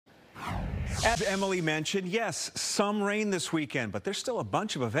As Emily mentioned, yes, some rain this weekend, but there's still a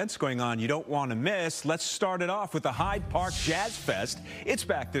bunch of events going on you don't want to miss. Let's start it off with the Hyde Park Jazz Fest. It's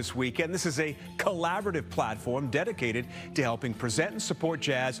back this weekend. This is a collaborative platform dedicated to helping present and support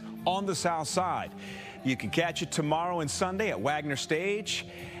jazz on the South Side. You can catch it tomorrow and Sunday at Wagner Stage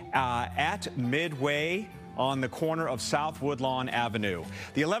at Midway on the corner of South Woodlawn Avenue.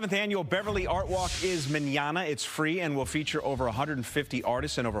 The 11th annual Beverly Art Walk is mañana. It's free and will feature over 150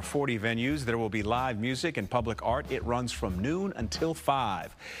 artists in over 40 venues. There will be live music and public art. It runs from noon until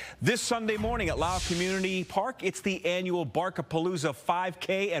 5. This Sunday morning at Lau Community Park, it's the annual Barkapalooza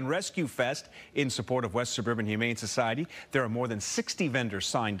 5K and Rescue Fest in support of West Suburban Humane Society. There are more than 60 vendors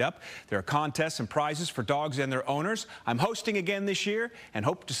signed up. There are contests and prizes for dogs and their owners. I'm hosting again this year and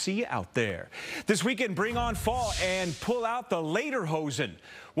hope to see you out there. This weekend, bring on fall and pull out the lederhosen,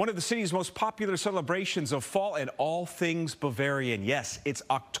 one of the city's most popular celebrations of fall and all things Bavarian. Yes, it's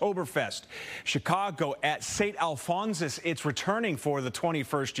Oktoberfest. Chicago at St. Alphonsus, it's returning for the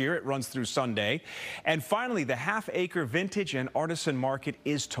 21st year. It runs through Sunday. And finally, the Half Acre Vintage and Artisan Market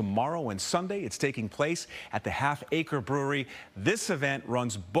is tomorrow and Sunday. It's taking place at the Half Acre Brewery. This event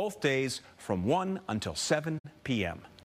runs both days from 1 until 7 p.m.